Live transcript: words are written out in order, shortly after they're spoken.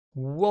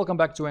Welcome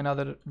back to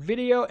another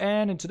video,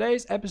 and in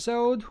today's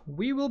episode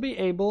we will be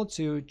able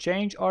to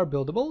change our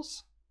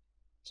buildables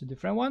to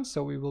different ones.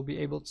 So we will be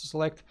able to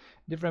select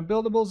different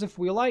buildables if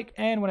we like,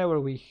 and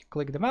whenever we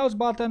click the mouse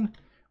button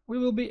we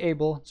will be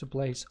able to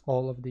place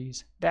all of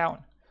these down.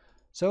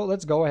 So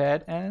let's go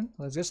ahead and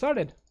let's get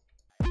started.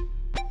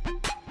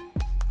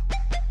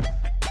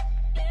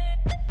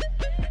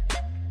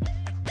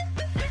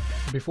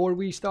 Before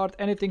we start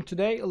anything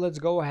today, let's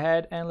go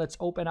ahead and let's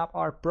open up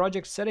our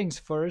project settings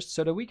first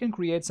so that we can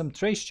create some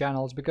trace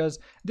channels, because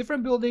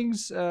different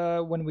buildings,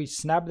 when we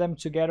snap them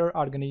together,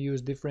 are going to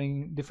use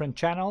different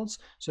channels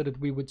so that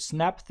we would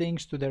snap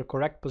things to their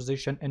correct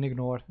position and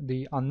ignore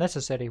the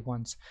unnecessary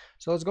ones.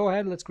 So let's go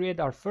ahead, let's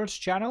create our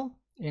first channel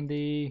in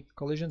the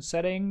collision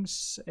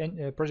settings,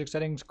 project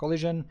settings,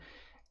 collision,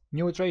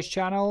 new trace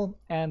channel,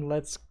 and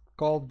let's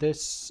call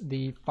this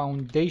the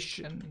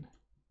foundation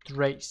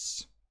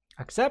trace.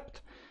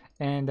 Accept.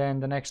 And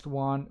then the next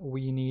one,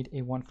 we need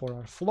a one for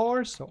our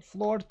floor, so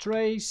floor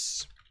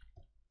trace.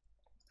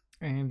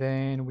 And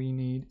then we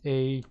need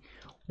a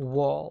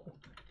wall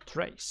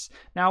trace.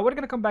 Now we're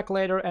gonna come back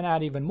later and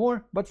add even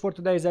more, but for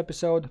today's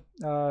episode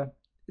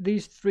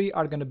these three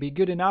are gonna be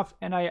good enough,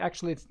 and I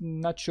actually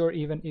not sure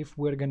even if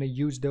we're gonna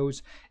use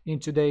those in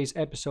today's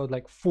episode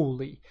like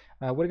fully.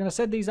 We're gonna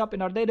set these up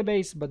in our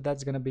database, but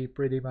that's gonna be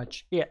pretty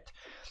much it.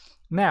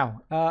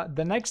 Now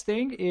the next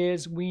thing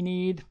is we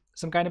need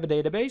some kind of a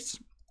database,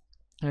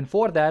 and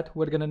for that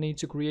we're going to need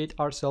to create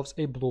ourselves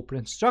a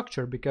blueprint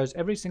structure, because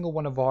every single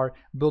one of our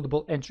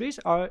buildable entries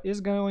is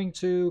going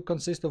to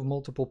consist of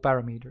multiple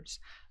parameters.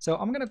 So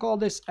I'm going to call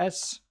this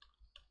as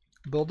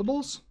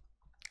buildables.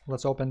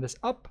 Let's open this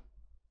up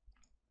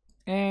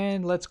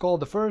and let's call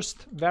the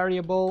first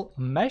variable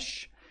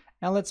mesh,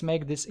 and let's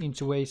make this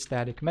into a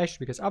static mesh,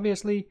 because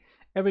obviously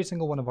every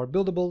single one of our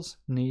buildables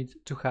need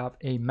to have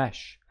a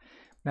mesh.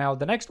 Now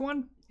the next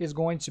one is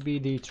going to be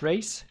the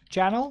trace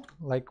channel.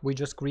 Like we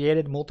just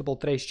created multiple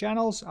trace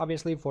channels.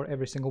 Obviously for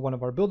every single one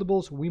of our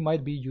buildables we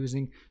might be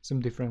using some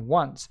different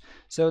ones.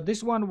 So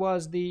this one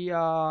was the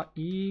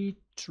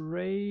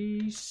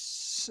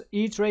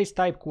eTrace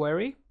type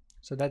query.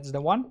 So that's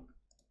the one.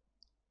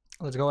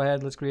 Let's go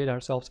ahead, let's create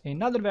ourselves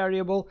another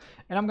variable,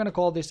 and I'm going to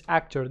call this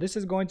actor. This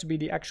is going to be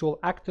the actual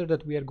actor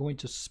that we are going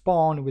to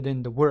spawn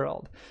within the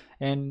world.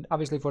 And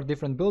obviously for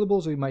different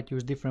buildables we might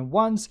use different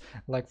ones,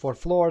 like for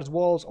floors,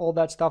 walls, all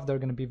that stuff, they're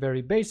going to be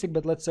very basic.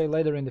 But let's say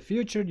later in the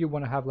future you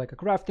want to have like a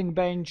crafting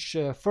bench,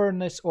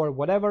 furnace, or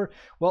whatever,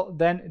 well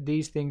then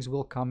these things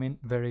will come in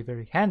very,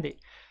 very handy.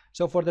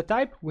 So for the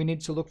type we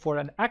need to look for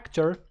an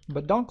actor,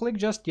 but don't click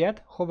just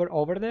yet, hover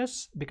over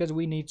this, because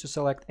we need to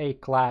select a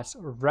class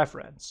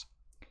reference.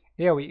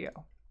 Here we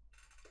go.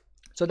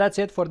 So that's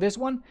it for this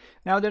one.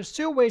 Now there's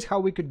two ways how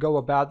we could go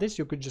about this.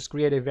 You could just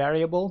create a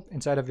variable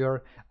inside of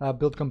your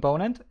build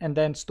component and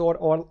then store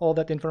all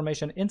that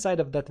information inside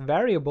of that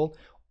variable,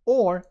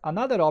 or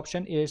another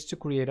option is to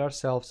create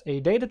ourselves a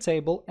data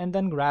table and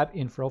then grab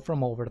info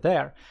from over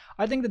there.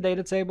 I think the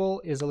data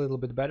table is a little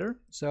bit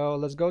better. So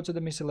let's go to the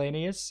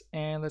miscellaneous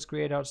and let's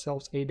create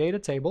ourselves a data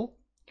table.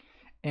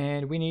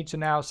 And we need to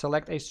now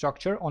select a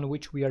structure on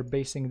which we are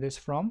basing this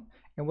from,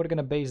 and we're going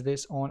to base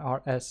this on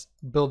our S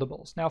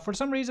buildables. Now for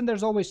some reason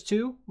there's always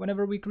two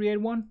whenever we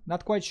create one,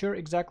 not quite sure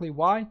exactly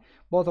why.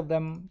 Both of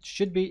them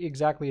should be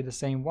exactly the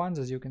same ones.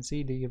 As you can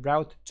see, the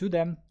route to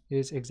them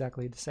is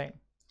exactly the same.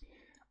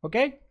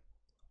 Okay,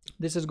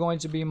 this is going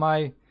to be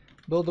my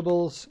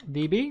buildables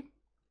DB.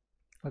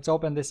 Let's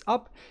open this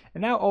up,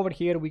 and now over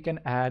here we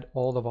can add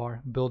all of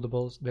our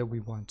buildables that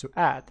we want to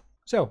add.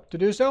 So to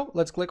do so,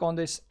 let's click on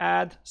this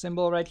add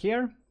symbol right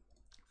here.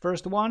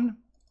 First one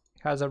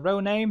has a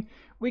row name.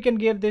 We can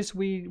give this,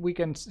 we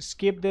can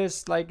skip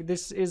this, like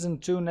this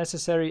isn't too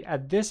necessary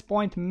at this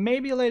point.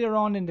 Maybe later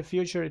on in the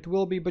future it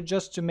will be, but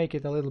just to make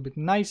it a little bit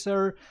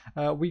nicer,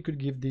 we could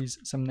give these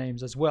some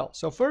names as well.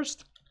 So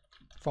first,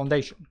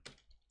 foundation.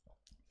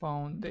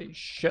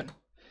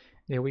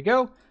 There we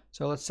go.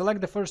 So let's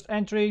select the first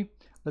entry.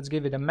 Let's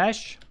give it a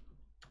mesh.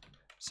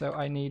 So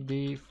I need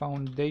the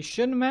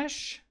foundation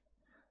mesh.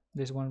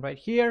 This one right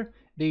here.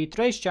 The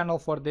trace channel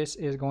for this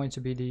is going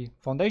to be the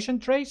foundation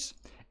trace,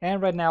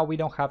 and right now we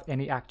don't have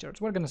any actors.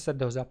 We're going to set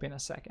those up in a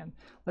second.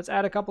 Let's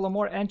add a couple of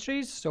more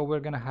entries. So we're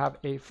going to have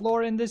a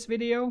floor in this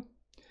video,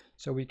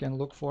 so we can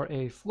look for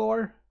a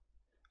floor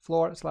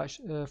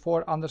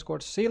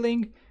 /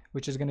 ceiling,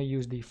 which is going to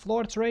use the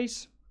floor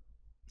trace.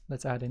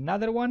 Let's add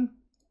another one,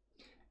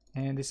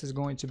 and this is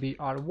going to be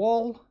our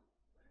wall,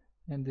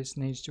 and this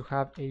needs to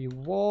have a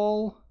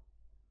wall,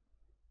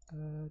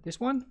 this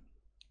one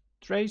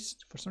trace.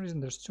 For some reason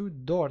there's two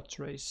door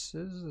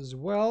traces as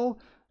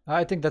well.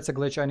 I think that's a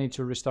glitch. I need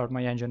to restart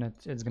my engine.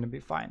 It's going to be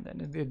fine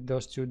then.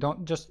 Those two,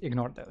 don't just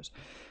ignore those.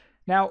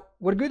 Now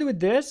we're good with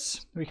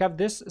this. We have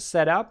this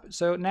set up.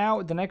 So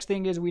now the next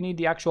thing is we need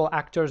the actual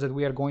actors that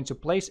we are going to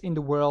place in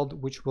the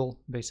world, which will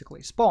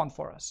basically spawn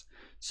for us.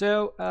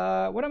 So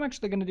what I'm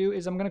actually going to do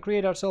is I'm going to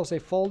create ourselves a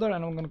folder,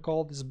 and I'm going to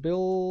call this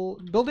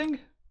building,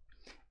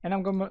 and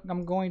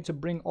I'm going to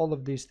bring all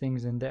of these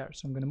things in there.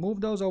 So I'm going to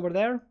move those over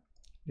there.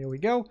 There we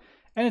go.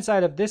 And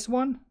inside of this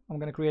one, I'm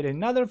going to create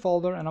another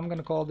folder, and I'm going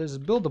to call this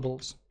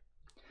buildables.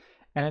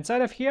 And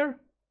inside of here,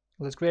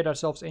 let's create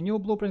ourselves a new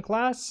blueprint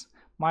class.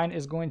 Mine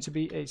is going to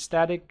be a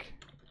static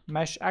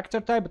mesh actor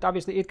type, but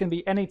obviously it can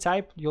be any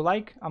type you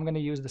like. I'm going to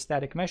use the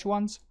static mesh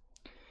ones.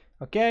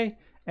 Okay,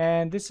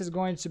 and this is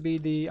going to be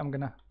the, I'm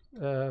going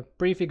to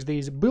prefix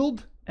these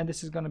build, and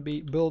this is going to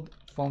be build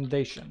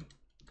foundation.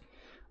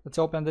 Let's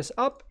open this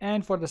up,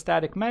 and for the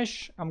static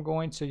mesh, I'm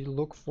going to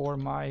look for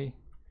my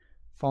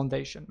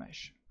foundation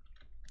mesh.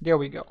 There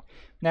we go.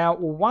 Now,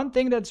 one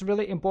thing that's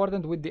really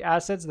important with the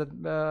assets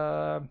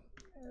that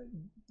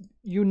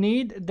you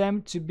need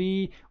them to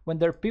be when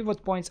their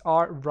pivot points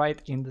are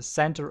right in the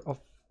center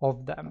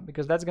of them,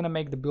 because that's going to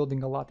make the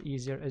building a lot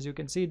easier. As you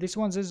can see, this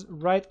one is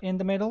right in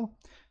the middle,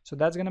 so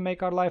that's going to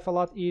make our life a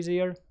lot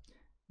easier.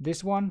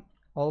 This one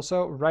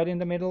also right in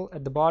the middle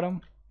at the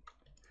bottom,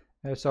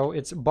 so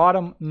it's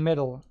bottom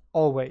middle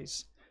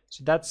always.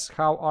 So that's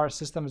how our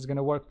system is going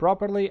to work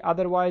properly.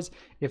 Otherwise,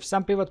 if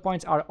some pivot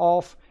points are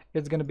off,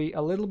 it's going to be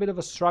a little bit of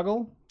a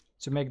struggle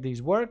to make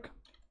these work.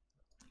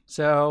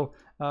 So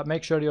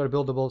make sure your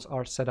buildables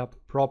are set up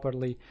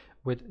properly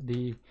with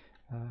the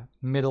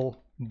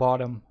middle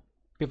bottom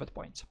pivot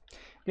points.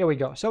 There we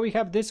go. So we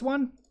have this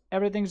one.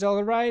 Everything's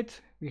all right.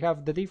 We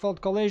have the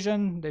default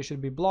collision. They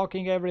should be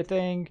blocking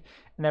everything,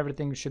 and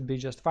everything should be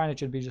just fine. It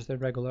should be just a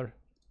regular,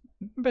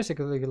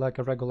 basically like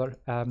a regular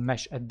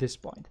mesh at this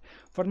point.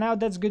 For now,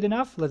 that's good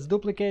enough. Let's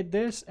duplicate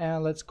this,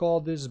 and let's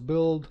call this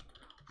build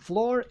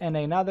floor, and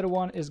another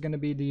one is going to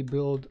be the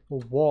build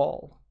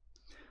wall.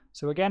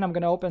 So again, I'm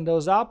going to open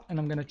those up, and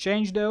I'm going to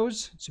change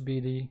those to be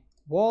the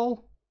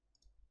wall,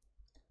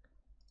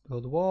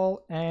 build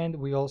wall, and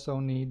we also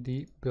need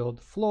the build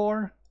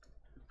floor,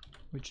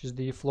 which is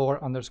the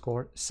floor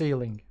underscore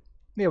ceiling.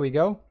 There we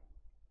go.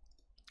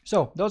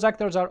 So those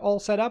actors are all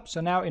set up. So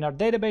now in our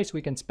database,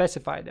 we can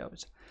specify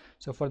those.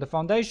 So for the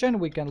foundation,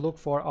 we can look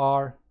for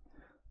our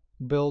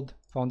build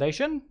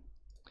foundation.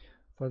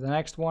 For the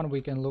next one,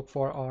 we can look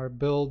for our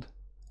build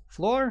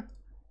floor.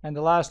 And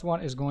the last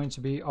one is going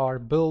to be our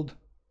build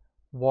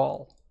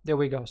wall. There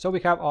we go. So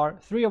we have our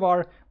three of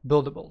our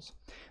buildables.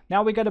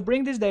 Now we got to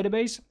bring this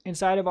database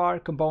inside of our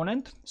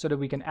component so that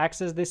we can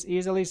access this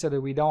easily, so that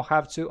we don't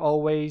have to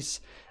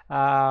always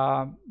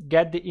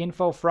get the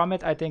info from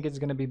it. I think it's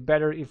going to be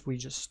better if we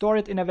just store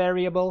it in a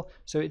variable,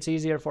 so it's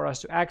easier for us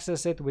to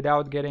access it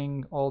without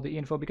getting all the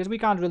info, because we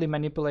can't really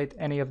manipulate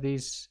any of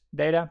these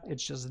data.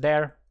 It's just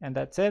there and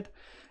that's it.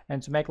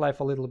 And to make life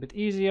a little bit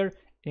easier,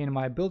 in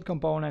my build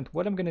component,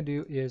 what I'm going to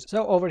do is,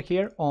 so over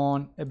here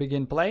on a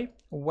begin play,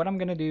 what I'm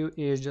going to do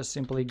is just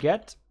simply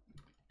get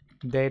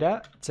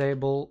data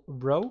table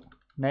row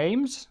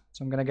names.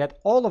 So I'm going to get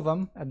all of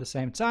them at the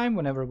same time.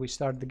 Whenever we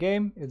start the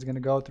game, it's going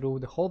to go through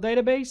the whole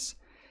database.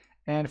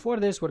 And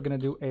for this, we're going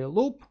to do a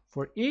loop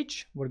for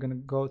each. We're going to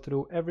go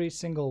through every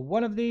single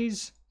one of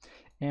these.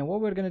 And what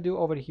we're going to do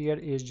over here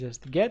is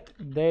just get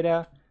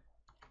data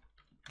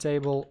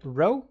table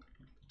row.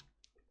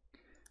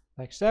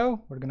 Like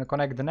so. We're going to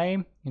connect the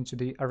name into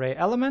the array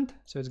element.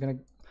 So it's going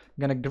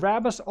to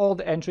grab us all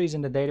the entries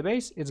in the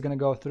database. It's going to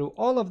go through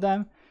all of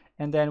them,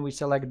 and then we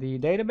select the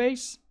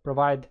database,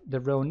 provide the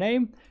row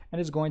name,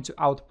 and it's going to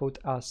output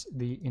us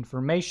the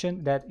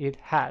information that it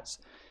has.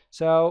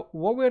 So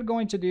what we're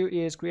going to do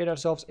is create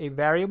ourselves a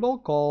variable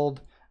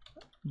called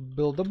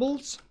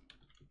buildables,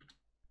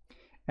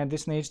 and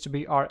this needs to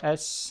be our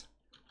S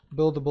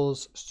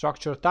buildables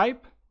structure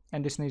type,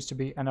 and this needs to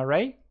be an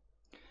array.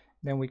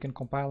 Then we can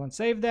compile and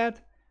save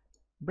that,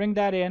 bring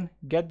that in,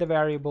 get the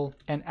variable,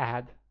 and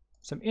add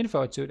some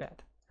info to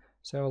that.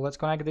 So let's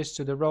connect this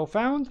to the row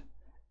found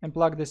and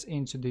plug this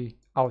into the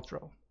out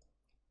row.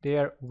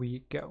 There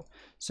we go.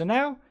 So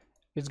now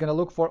it's going to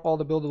look for all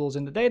the buildables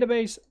in the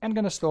database and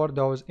going to store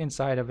those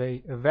inside of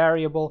a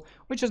variable,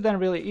 which is then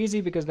really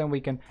easy, because then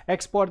we can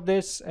export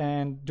this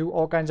and do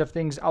all kinds of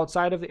things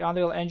outside of the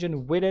Unreal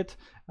Engine with it.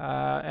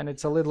 And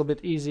it's a little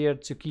bit easier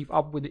to keep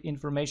up with the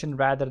information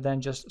rather than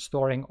just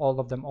storing all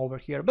of them over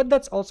here. But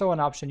that's also an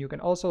option. You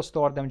can also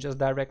store them just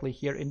directly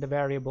here in the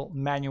variable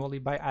manually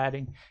by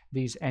adding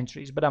these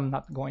entries, but I'm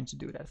not going to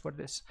do that for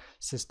this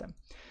system.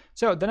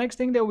 So the next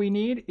thing that we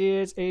need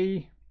is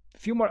a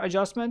few more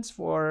adjustments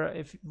for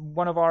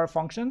one of our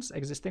functions,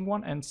 existing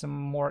one, and some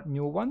more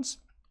new ones.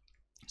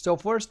 So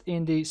first,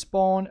 in the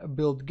spawn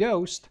build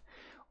ghost,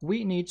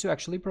 we need to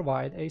actually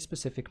provide a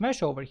specific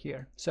mesh over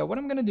here. So what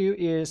I'm going to do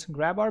is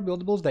grab our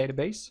buildables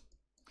database.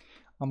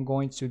 I'm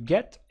going to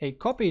get a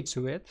copy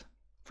to it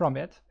from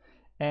it,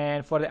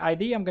 and for the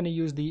ID, I'm going to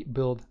use the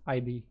build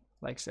ID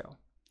like so.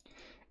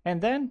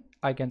 And then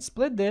I can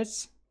split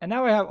this, and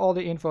now I have all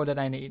the info that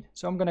I need.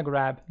 So I'm going to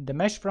grab the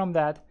mesh from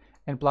that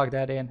and plug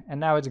that in, and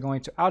now it's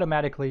going to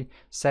automatically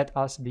set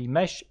us the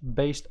mesh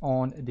based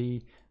on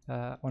the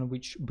on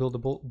which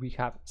buildable we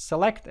have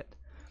selected.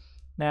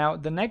 Now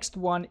the next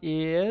one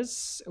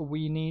is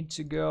we need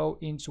to go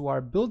into our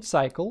build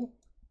cycle,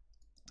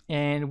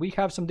 and we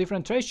have some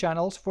different trace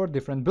channels for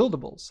different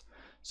buildables.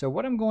 So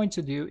what I'm going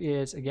to do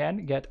is,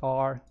 again, get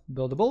our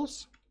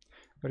buildables.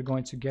 We're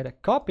going to get a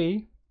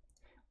copy.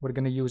 we're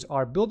going to use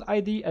our build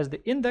ID as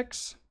the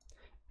index,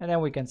 and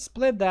then we can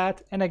split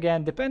that. And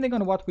again, depending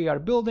on what we are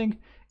building,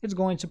 it's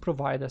going to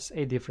provide us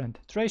a different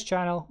trace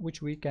channel,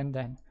 which we can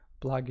then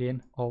plug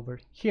in over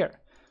here.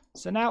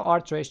 So now our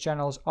trace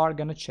channels are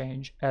going to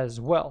change as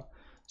well.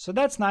 So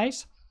that's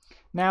nice.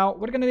 Now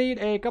we're going to need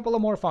a couple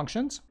of more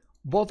functions.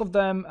 Both of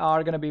them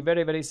are going to be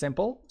very, very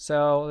simple.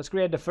 So let's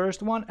create the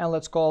first one and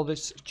let's call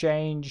this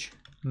change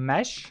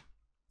mesh.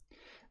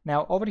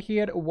 Now over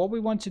here, what we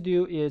want to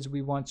do is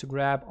we want to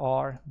grab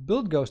our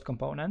build ghost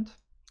component.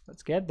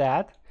 Let's get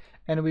that.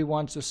 And we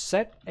want to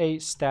set a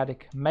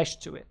static mesh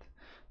to it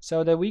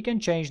so that we can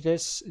change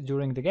this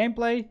during the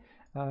gameplay.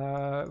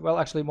 Well,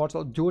 actually more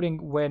so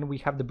during when we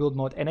have the build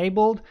mode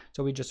enabled.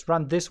 So we just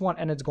run this one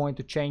and it's going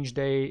to change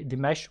the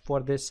mesh for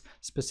this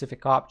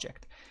specific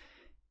object.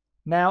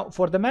 Now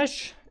for the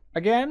mesh,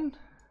 again,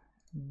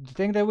 the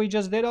thing that we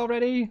just did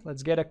already,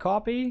 let's get a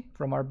copy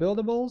from our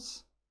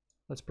buildables.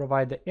 Let's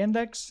provide the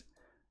index,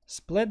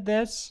 split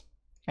this,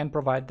 and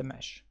provide the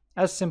mesh.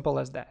 As simple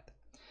as that.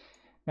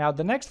 Now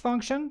the next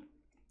function,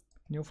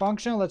 new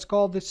function, let's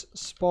call this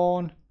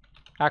spawn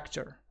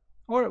actor,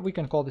 or we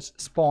can call this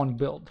spawn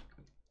build.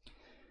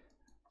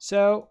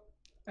 So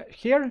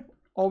here,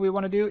 all we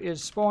want to do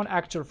is spawn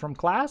actor from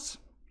class.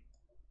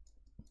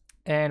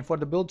 And for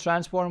the build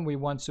transform, we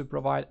want to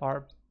provide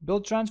our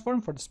build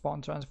transform for the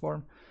spawn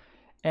transform.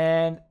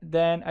 And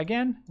then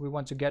again, we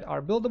want to get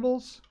our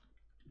buildables,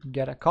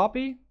 get a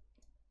copy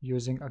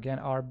using again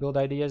our build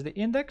ID as the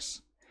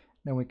index.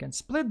 Then we can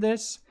split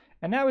this.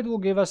 And now it will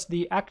give us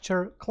the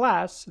actor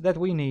class that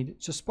we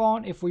need to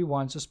spawn if we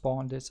want to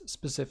spawn this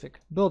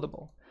specific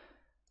buildable.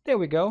 There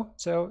we go.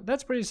 So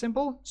that's pretty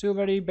simple. Two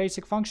very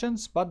basic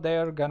functions, but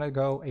they're gonna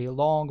go a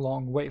long,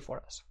 long way for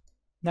us.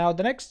 Now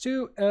the next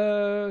two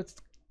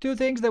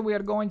things that we are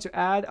going to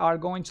add are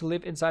going to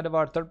live inside of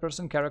our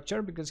third-person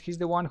character because he's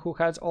the one who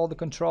has all the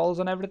controls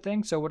and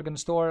everything. So we're going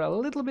to store a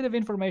little bit of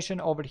information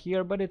over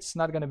here, but it's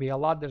not going to be a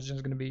lot. There's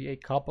just going to be a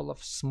couple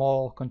of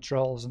small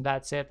controls and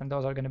that's it. And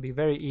those are going to be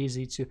very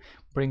easy to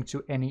bring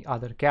to any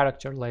other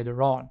character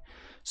later on.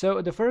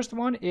 So the first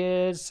one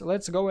is,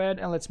 let's go ahead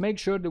and let's make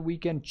sure that we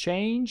can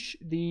change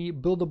the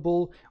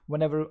buildable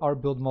whenever our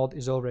build mode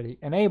is already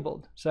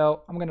enabled.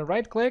 So I'm going to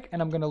right click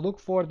and I'm going to look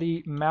for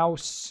the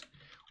mouse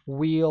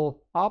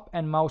wheel up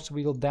and mouse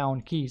wheel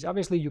down keys.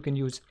 Obviously you can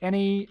use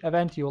any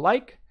event you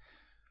like.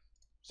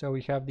 So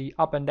we have the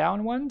up and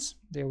down ones.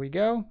 There we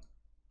go.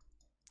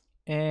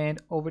 And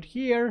over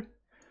here,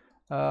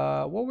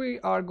 what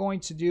we are going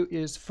to do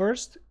is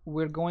first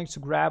we're going to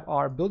grab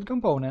our build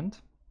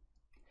component.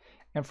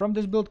 And from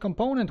this build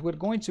component, we're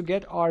going to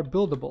get our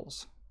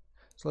buildables.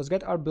 So let's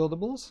get our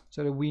buildables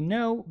so that we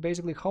know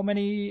basically how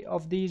many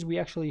of these we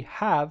actually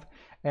have.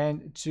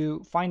 And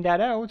to find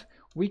that out,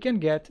 we can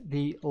get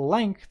the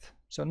length.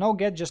 So no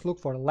get, just look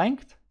for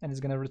length, and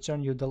it's going to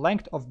return you the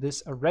length of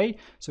this array.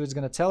 So it's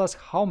going to tell us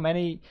how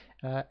many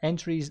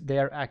entries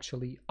there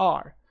actually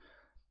are.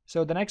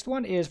 So the next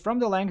one is from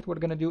the length, we're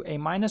going to do a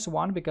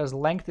 -1 because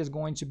length is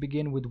going to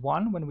begin with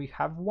 1 when we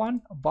have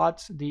 1,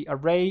 but the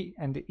array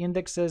and the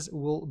indexes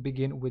will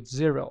begin with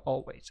 0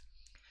 always.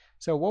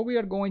 So what we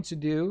are going to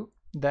do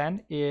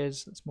then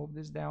is, let's move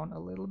this down a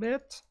little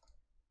bit.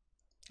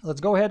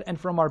 Let's go ahead and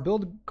from our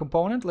build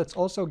component, let's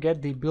also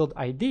get the build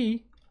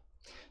ID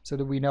so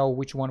that we know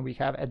which one we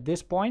have at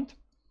this point.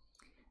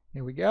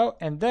 Here we go.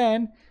 And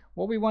then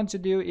what we want to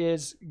do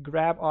is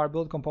grab our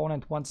build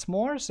component once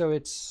more. So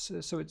it's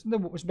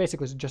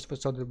basically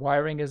just so the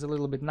wiring is a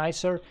little bit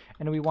nicer.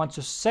 And we want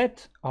to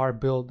set our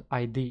build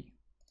ID.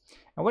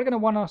 And we're going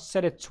to want to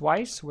set it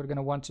twice. We're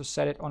going to want to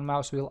set it on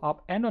mouse wheel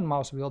up and on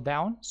mouse wheel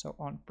down. So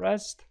on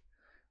pressed,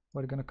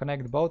 we're going to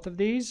connect both of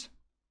these.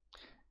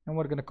 And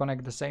we're going to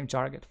connect the same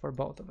target for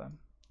both of them.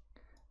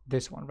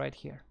 This one right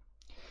here.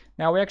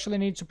 Now we actually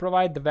need to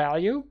provide the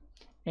value.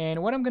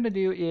 And what I'm going to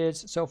do is,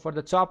 so for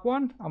the top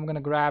one, I'm going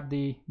to grab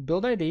the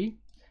build ID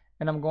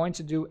and I'm going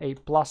to do a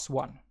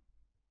 +1.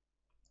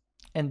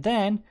 And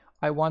then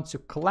I want to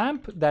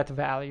clamp that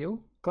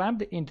value, clamp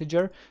the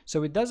integer,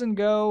 so it doesn't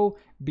go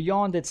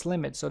beyond its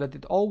limit, so that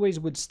it always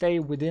would stay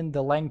within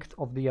the length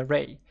of the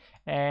array.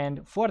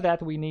 And for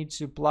that, we need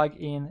to plug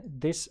in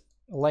this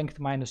length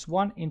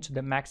 -1 into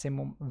the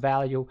maximum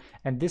value.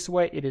 And this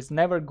way it is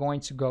never going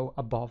to go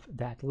above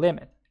that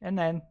limit. And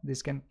then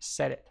this can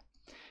set it.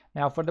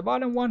 Now for the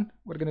bottom one,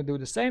 we're going to do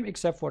the same,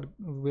 except for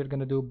we're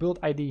going to do build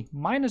ID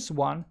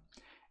 -1.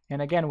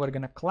 And again, we're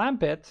going to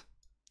clamp it.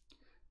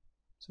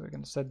 So we're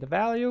going to set the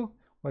value.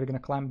 We're going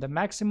to clamp the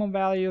maximum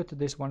value to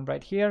this one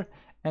right here.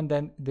 And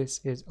then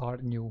this is our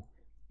new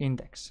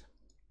index.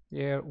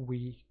 Here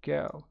we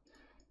go.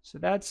 So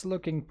that's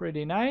looking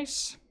pretty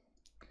nice.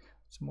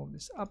 Let's move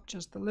this up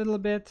just a little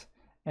bit.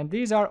 And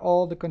these are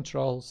all the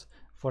controls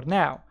for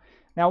now.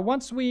 Now,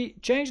 once we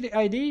change the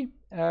ID,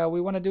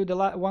 we want to do the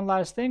one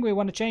last thing. We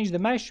want to change the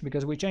mesh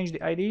because we changed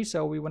the ID.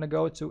 So we want to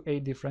go to a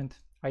different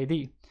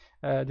ID,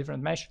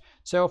 different mesh.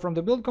 So from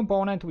the build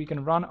component, we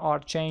can run our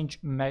change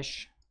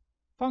mesh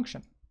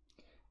function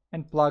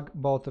and plug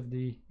both of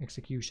the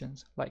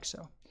executions like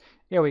so.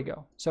 Here we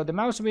go. So the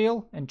mouse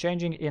wheel and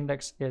changing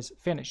index is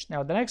finished.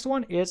 Now the next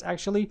one is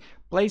actually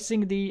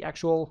placing the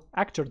actual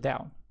actor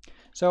down.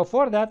 So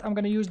for that, I'm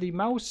going to use the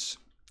mouse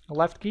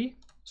left key,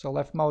 so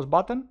left mouse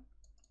button.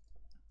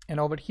 And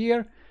over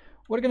here,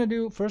 we're going to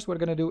do, first we're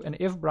going to do an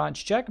if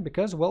branch check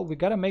because, well, we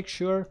got to make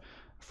sure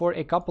for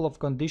a couple of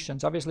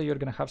conditions. Obviously, you're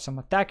going to have some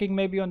attacking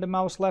maybe on the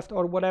mouse left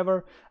or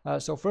whatever.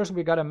 So first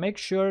we got to make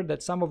sure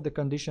that some of the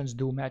conditions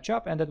do match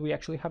up and that we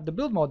actually have the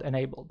build mode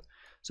enabled.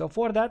 So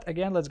for that,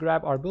 again, let's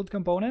grab our build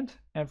component.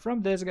 And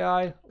from this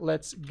guy,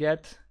 let's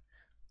get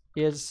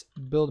is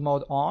build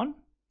mode on.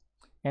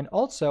 And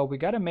also we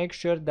got to make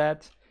sure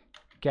that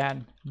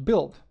can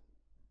build.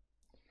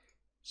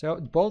 So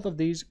both of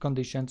these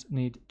conditions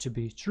need to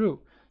be true.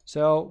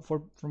 So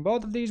from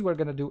both of these, we're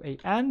going to do a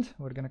AND.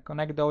 We're going to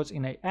connect those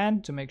in a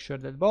AND to make sure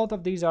that both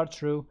of these are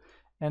true,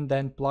 and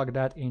then plug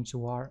that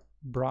into our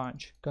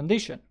branch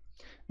condition.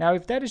 Now,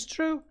 if that is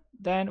true,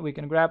 then we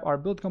can grab our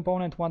build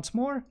component once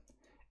more,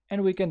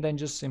 and we can then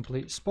just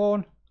simply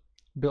spawn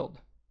build.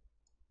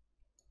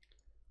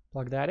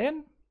 Plug that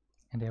in,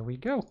 and there we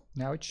go.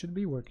 Now it should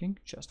be working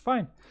just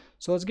fine.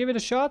 So let's give it a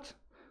shot.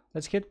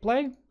 Let's hit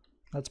play.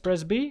 Let's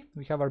press B.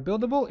 We have our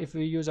buildable. If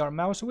we use our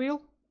mouse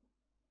wheel,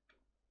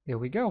 here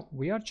we go.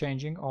 We are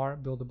changing our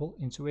buildable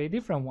into a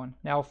different one.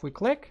 Now, if we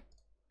click,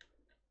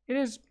 it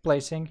is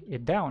placing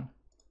it down.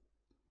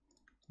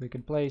 We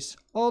can place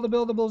all the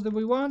buildables that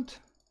we want,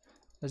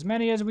 as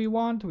many as we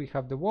want. We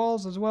have the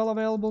walls as well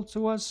available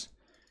to us.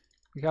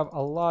 We have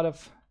a lot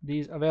of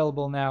these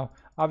available now.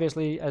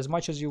 Obviously, as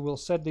much as you will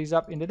set these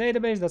up in the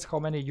database, that's how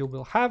many you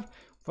will have.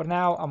 For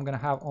now, I'm going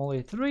to have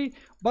only 3,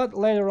 but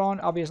later on,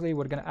 obviously,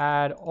 we're going to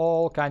add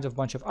all kinds of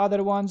bunch of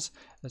other ones.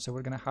 So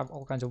we're going to have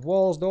all kinds of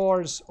walls,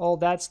 doors, all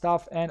that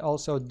stuff. And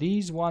also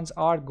these ones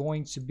are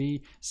going to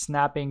be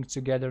snapping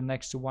together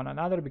next to one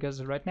another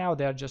because right now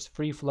they're just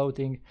free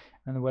floating,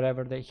 and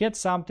wherever they hit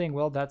something,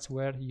 well, that's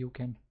where you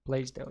can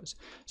place those.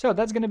 So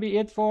that's going to be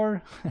it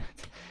for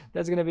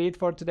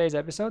today's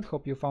episode.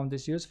 Hope you found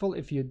this useful.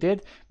 If you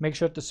did, make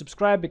sure to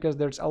subscribe because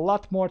there's a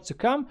lot more to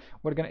come.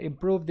 We're going to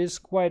improve this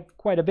quite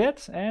a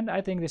bit, and I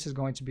think this is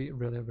going to be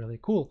really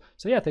cool.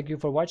 So yeah, thank you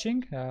for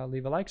watching.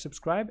 Leave a like,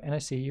 subscribe, and I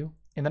see you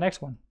in the next one.